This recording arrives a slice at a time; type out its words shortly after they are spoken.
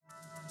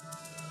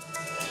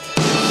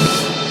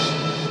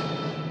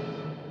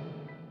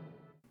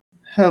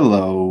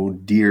Hello,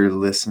 dear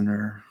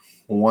listener.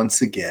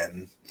 Once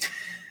again,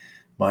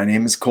 my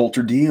name is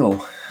Coulter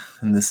Deal,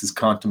 and this is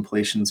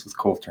Contemplations with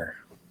Coulter.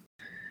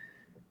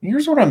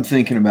 Here's what I'm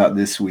thinking about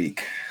this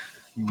week: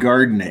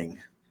 gardening.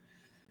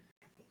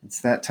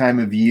 It's that time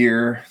of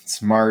year.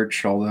 It's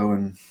March, although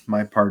in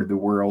my part of the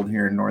world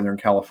here in Northern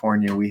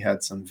California, we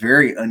had some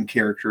very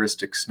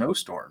uncharacteristic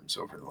snowstorms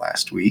over the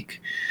last week.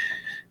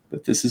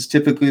 But this is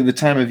typically the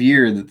time of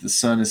year that the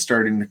sun is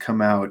starting to come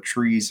out,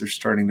 trees are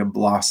starting to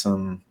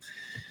blossom.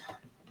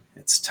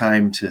 It's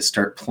time to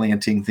start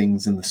planting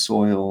things in the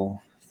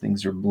soil.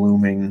 Things are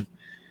blooming.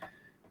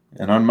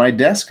 And on my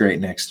desk right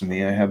next to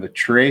me, I have a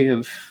tray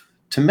of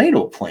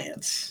tomato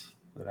plants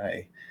that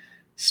I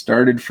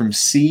started from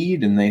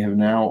seed, and they have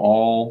now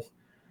all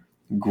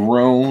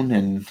grown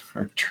and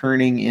are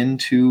turning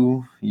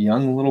into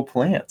young little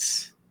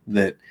plants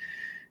that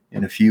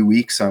in a few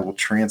weeks I will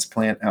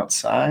transplant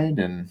outside.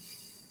 And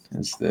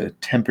as the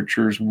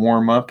temperatures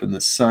warm up and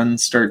the sun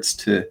starts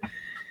to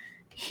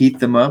heat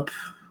them up,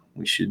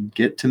 we should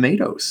get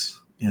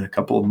tomatoes in a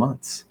couple of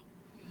months.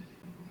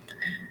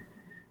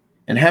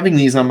 And having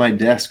these on my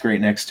desk right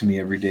next to me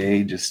every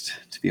day, just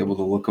to be able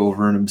to look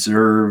over and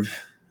observe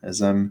as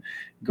I'm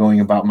going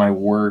about my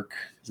work,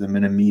 as I'm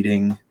in a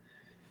meeting,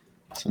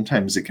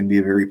 sometimes it can be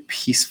a very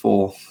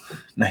peaceful,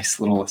 nice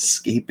little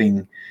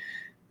escaping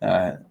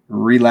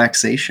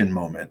relaxation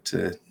moment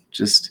to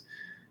just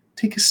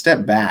take a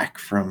step back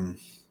from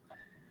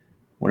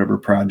whatever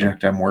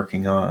project I'm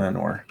working on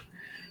or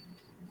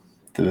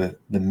the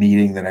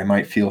meeting that I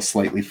might feel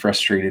slightly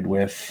frustrated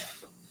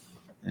with,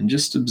 and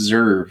just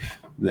observe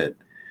that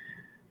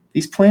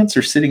these plants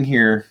are sitting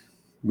here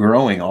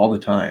growing all the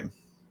time.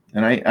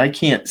 And I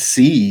can't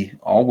see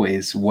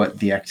always what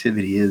the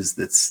activity is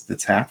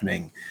that's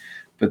happening,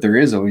 but there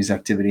is always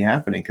activity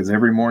happening, because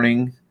every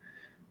morning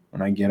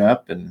when I get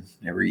up and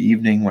every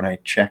evening when I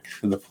check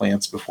for the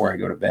plants before I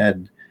go to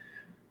bed,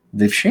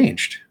 they've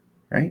changed,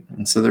 right?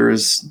 And so there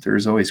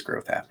is always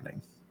growth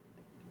happening.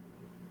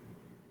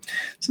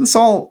 So this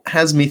all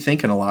has me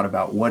thinking a lot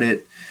about what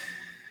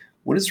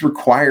is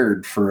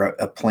required for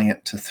a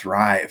plant to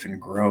thrive and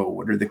grow.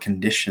 What are the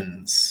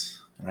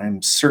conditions? And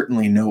I'm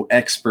certainly no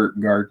expert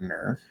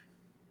gardener.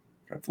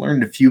 I've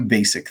learned a few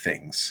basic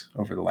things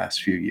over the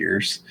last few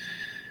years.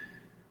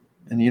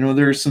 And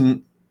there are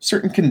some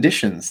certain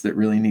conditions that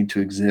really need to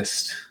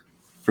exist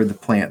for the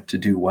plant to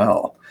do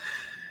well.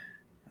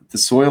 The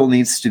soil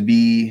needs to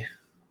be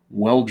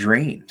well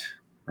drained,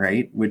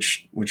 right?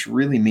 Which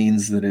really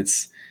means that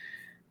it's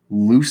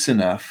loose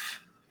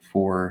enough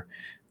for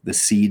the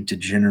seed to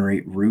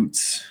generate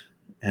roots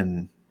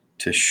and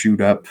to shoot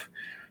up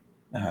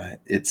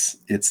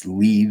its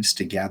leaves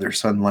to gather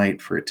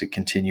sunlight for it to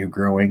continue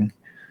growing.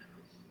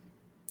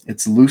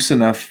 It's loose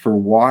enough for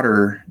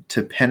water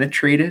to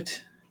penetrate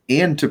it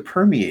and to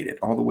permeate it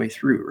all the way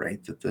through,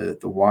 right?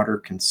 That the water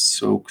can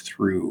soak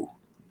through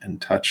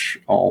and touch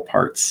all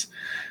parts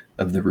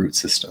of the root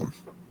system.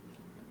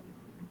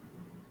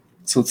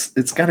 So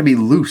it's got to be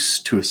loose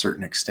to a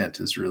certain extent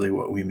is really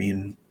what we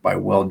mean by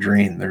well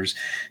drained.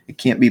 It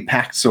can't be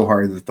packed so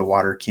hard that the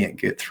water can't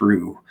get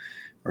through,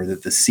 or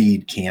that the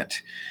seed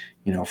can't,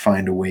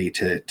 find a way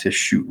to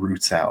shoot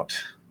roots out,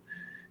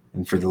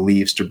 and for the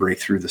leaves to break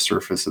through the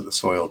surface of the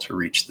soil to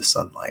reach the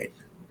sunlight.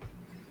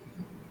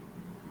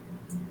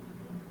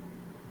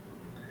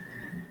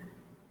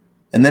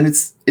 And then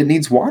it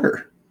needs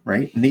water,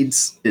 right?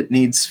 It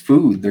needs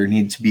food. There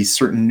need to be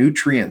certain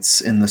nutrients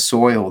in the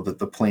soil that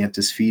the plant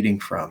is feeding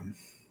from.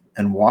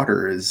 And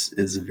water is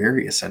a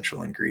very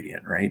essential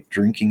ingredient, right?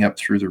 Drinking up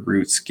through the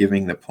roots,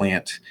 giving the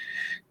plant,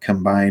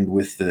 combined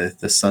with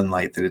the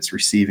sunlight that it's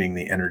receiving,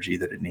 the energy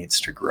that it needs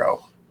to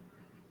grow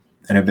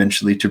and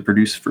eventually to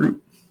produce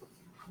fruit.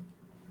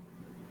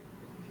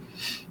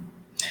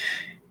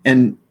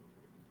 And,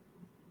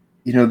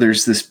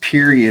 there's this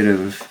period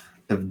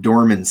of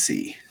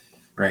dormancy,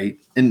 right?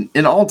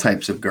 In all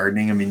types of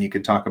gardening. I mean, you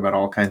could talk about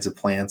all kinds of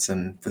plants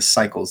and the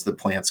cycles that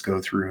plants go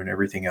through and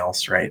everything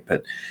else, right?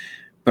 But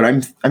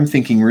I'm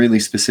thinking really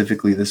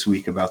specifically this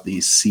week about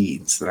these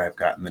seeds that I've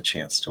gotten the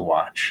chance to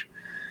watch.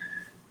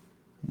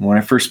 When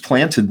I first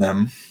planted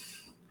them,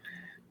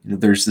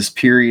 there's this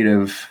period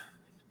of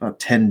about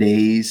 10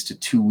 days to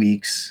 2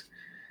 weeks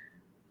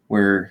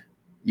where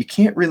you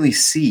can't really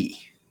see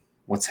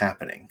what's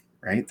happening,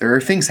 right? There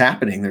are things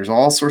happening. There's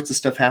all sorts of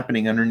stuff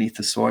happening underneath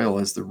the soil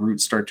as the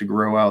roots start to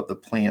grow out. The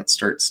plant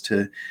starts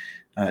to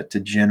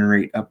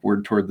generate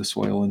upward toward the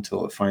soil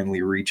until it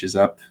finally reaches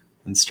up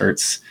and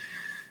starts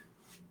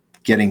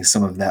getting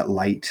some of that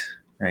light,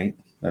 right?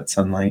 That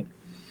sunlight.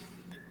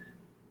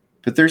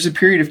 But there's a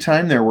period of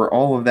time there where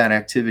all of that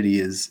activity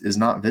is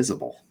not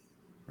visible,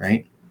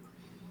 right?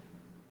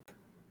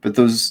 But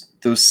those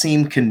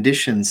same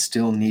conditions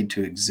still need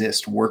to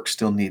exist. Work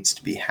still needs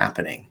to be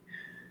happening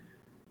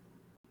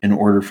in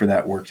order for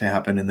that work to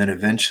happen, and then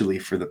eventually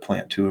for the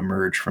plant to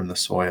emerge from the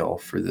soil,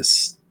 for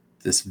this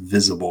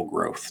visible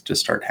growth to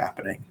start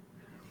happening.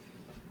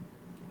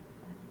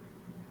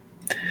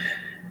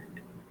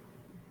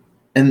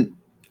 And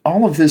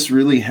all of this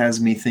really has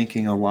me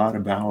thinking a lot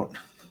about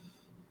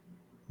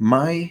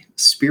my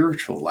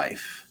spiritual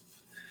life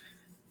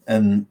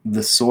and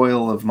the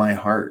soil of my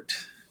heart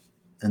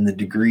and the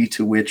degree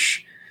to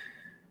which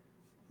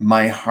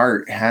my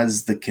heart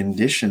has the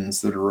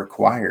conditions that are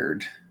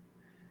required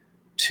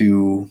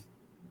to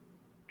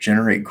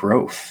generate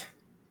growth,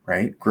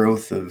 right?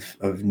 Growth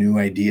of new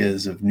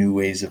ideas, of new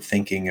ways of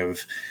thinking,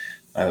 of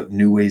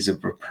new ways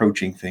of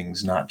approaching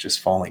things, not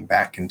just falling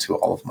back into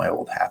all of my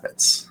old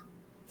habits,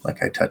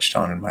 like I touched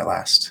on in my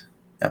last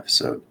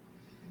episode.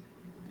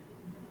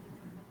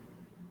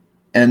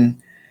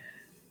 And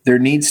there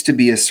needs to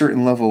be a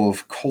certain level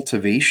of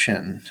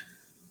cultivation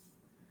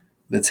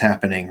that's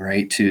happening,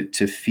 right?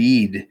 To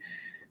feed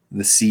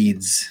the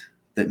seeds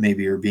that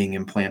maybe are being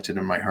implanted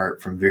in my heart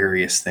from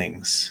various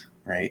things,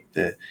 right?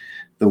 The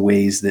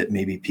ways that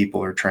maybe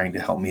people are trying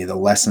to help me, the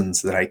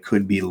lessons that I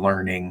could be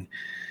learning.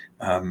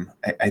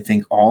 I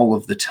think all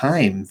of the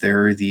time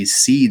there are these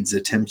seeds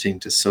attempting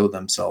to sow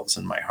themselves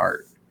in my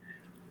heart.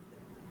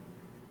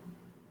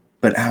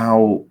 But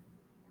how,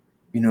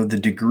 the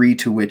degree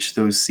to which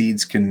those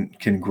seeds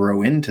can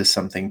grow into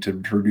something to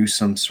produce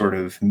some sort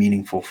of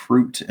meaningful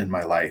fruit in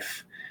my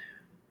life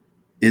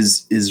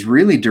is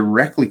really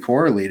directly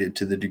correlated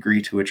to the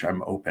degree to which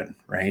I'm open,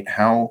 right?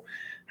 How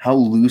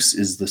loose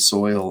is the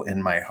soil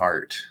in my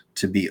heart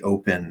to be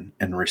open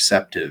and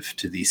receptive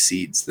to these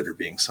seeds that are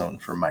being sown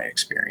from my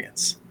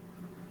experience?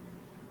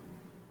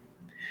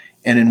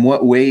 And in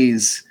what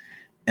ways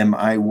am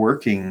I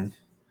working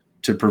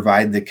to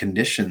provide the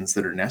conditions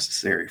that are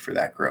necessary for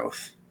that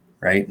growth,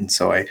 right? And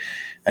so I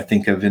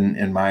think of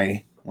in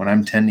my, when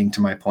I'm tending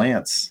to my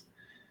plants,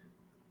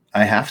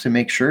 I have to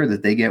make sure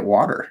that they get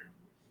water,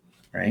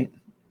 right?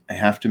 I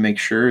have to make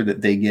sure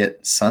that they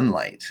get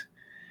sunlight.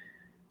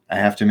 I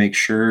have to make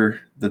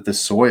sure that the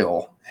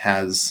soil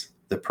has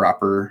the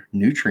proper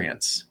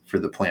nutrients for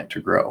the plant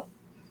to grow.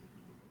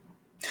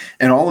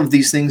 And all of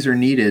these things are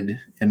needed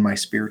in my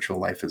spiritual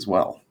life as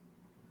well,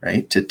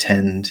 right? To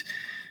tend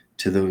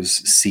to those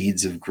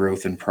seeds of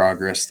growth and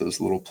progress, those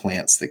little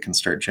plants that can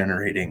start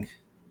generating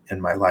in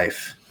my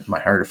life, in my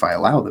heart, if I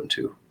allow them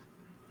to.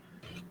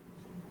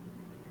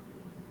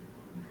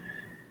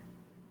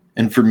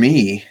 And for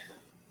me,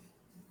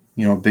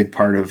 a big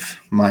part of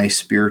my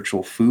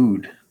spiritual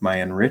food, my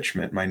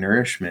enrichment, my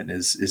nourishment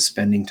is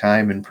spending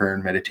time in prayer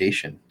and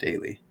meditation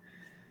daily,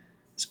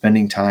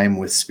 spending time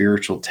with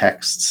spiritual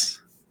texts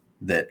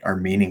that are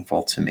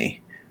meaningful to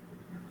me.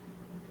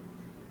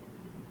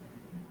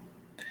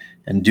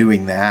 And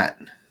doing that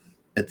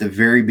at the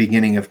very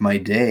beginning of my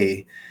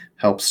day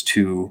helps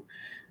to,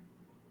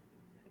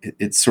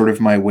 it's sort of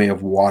my way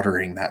of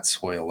watering that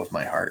soil of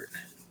my heart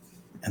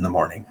in the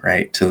morning,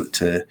 right?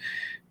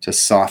 To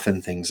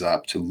soften things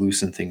up, to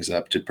loosen things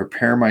up, to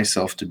prepare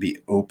myself to be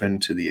open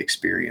to the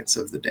experience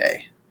of the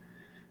day,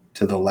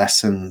 to the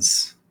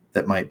lessons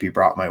that might be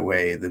brought my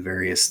way, the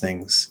various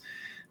things,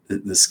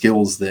 the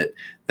skills that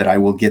I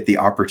will get the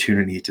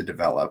opportunity to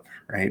develop,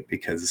 right?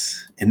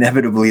 Because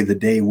inevitably the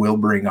day will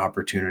bring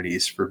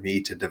opportunities for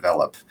me to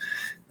develop,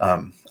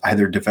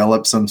 either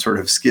develop some sort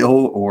of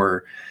skill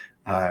or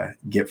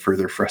get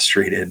further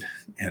frustrated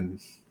and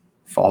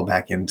fall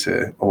back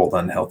into old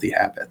unhealthy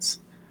habits.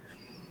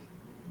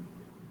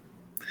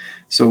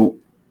 So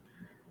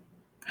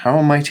how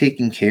am I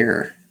taking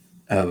care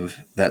of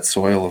that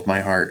soil of my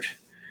heart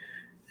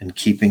and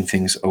keeping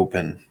things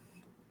open,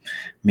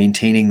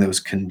 maintaining those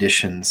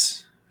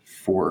conditions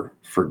for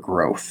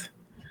growth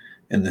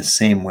in the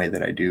same way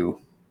that I do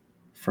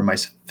for my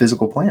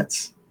physical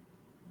plants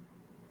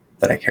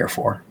that I care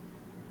for?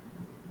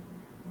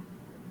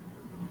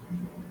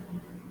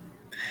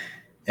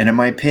 And am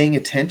I paying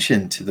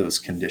attention to those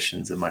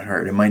conditions in my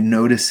heart? Am I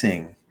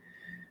noticing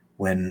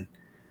when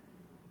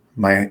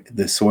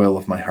the soil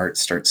of my heart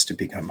starts to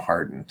become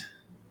hardened,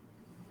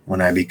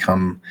 when I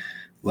become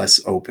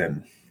less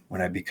open,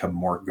 when I become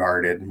more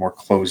guarded, more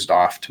closed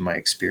off to my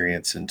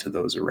experience and to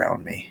those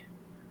around me?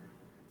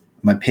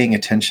 Am I paying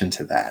attention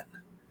to that?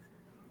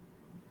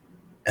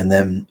 And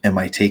then am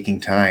I taking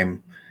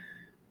time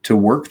to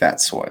work that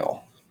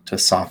soil, to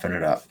soften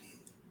it up,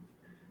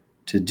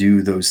 to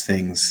do those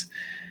things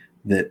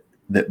that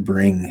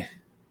bring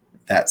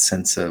that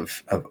sense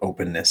of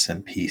openness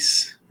and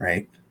peace,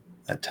 right?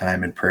 That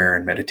time in prayer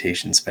and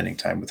meditation, spending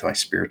time with my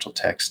spiritual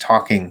text,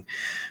 talking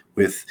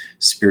with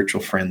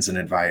spiritual friends and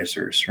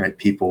advisors, right?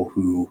 People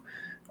who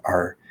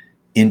are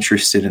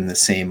interested in the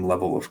same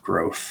level of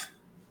growth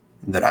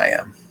that I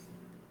am.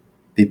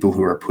 People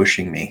who are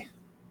pushing me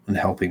and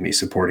helping me,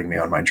 supporting me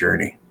on my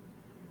journey.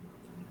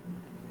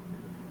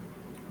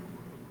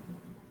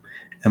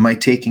 Am I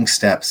taking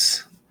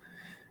steps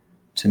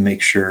to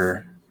make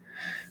sure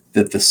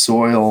that the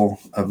soil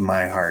of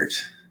my heart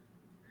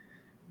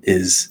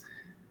is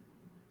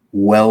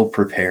well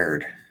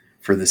prepared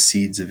for the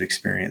seeds of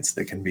experience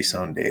that can be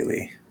sown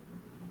daily,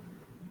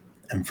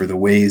 and for the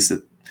ways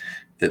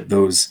that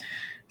those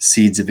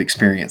seeds of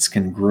experience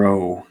can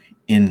grow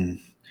into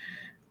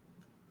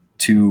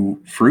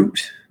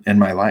fruit in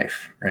my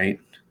life,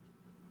 right?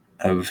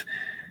 Of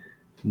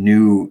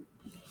new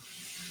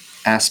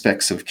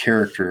aspects of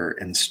character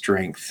and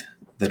strength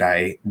that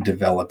I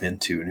develop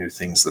into, new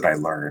things that I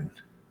learn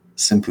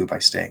simply by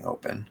staying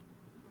open?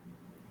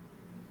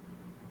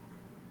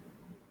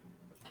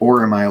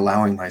 Or am I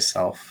allowing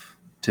myself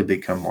to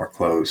become more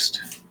closed,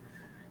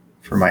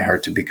 for my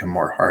heart to become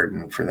more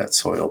hardened, for that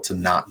soil to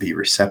not be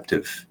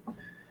receptive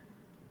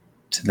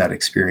to that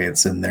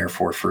experience, and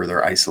therefore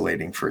further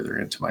isolating further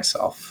into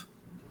myself?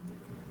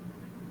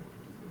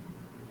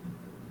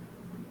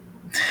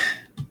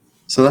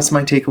 So that's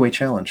my takeaway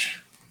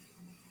challenge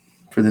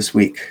for this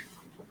week,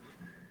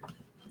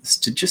 is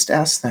to just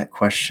ask that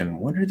question: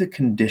 what are the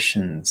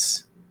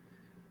conditions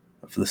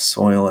of the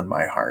soil in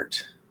my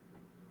heart?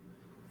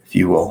 If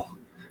you will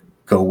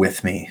go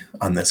with me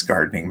on this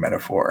gardening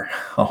metaphor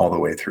all the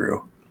way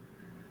through.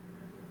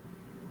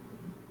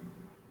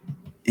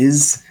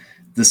 Is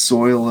the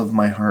soil of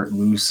my heart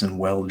loose and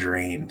well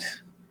drained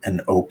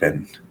and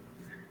open?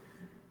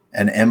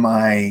 And am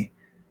I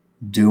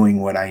doing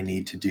what I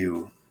need to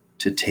do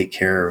to take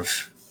care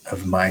of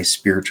my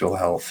spiritual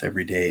health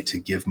every day, to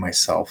give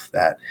myself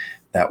that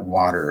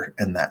water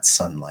and that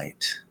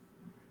sunlight,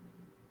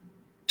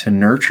 to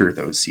nurture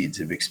those seeds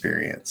of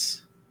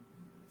experience,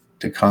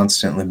 to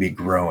constantly be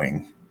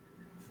growing?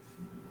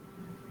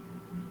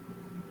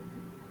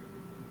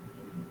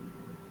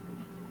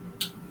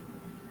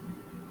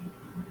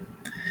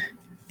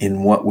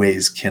 In what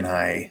ways can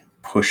I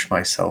push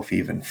myself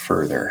even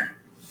further?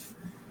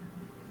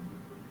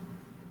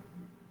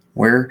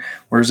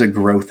 Where's a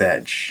growth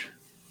edge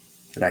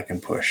that I can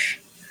push?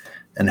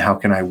 And how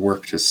can I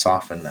work to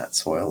soften that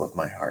soil of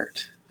my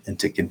heart and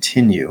to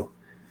continue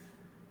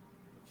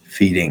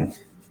feeding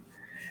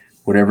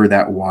whatever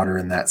that water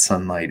and that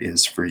sunlight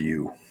is for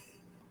you,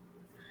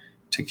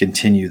 to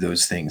continue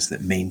those things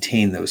that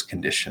maintain those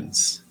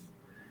conditions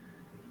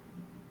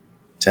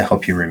to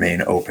help you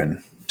remain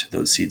open to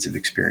those seeds of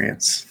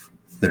experience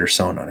that are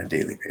sown on a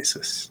daily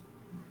basis?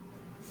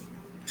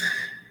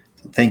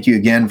 So thank you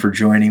again for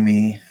joining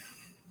me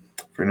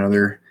for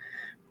another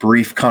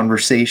brief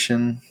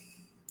conversation.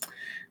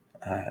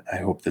 I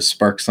hope this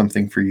sparks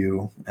something for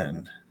you,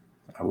 and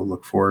I will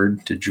look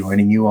forward to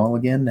joining you all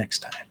again next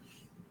time.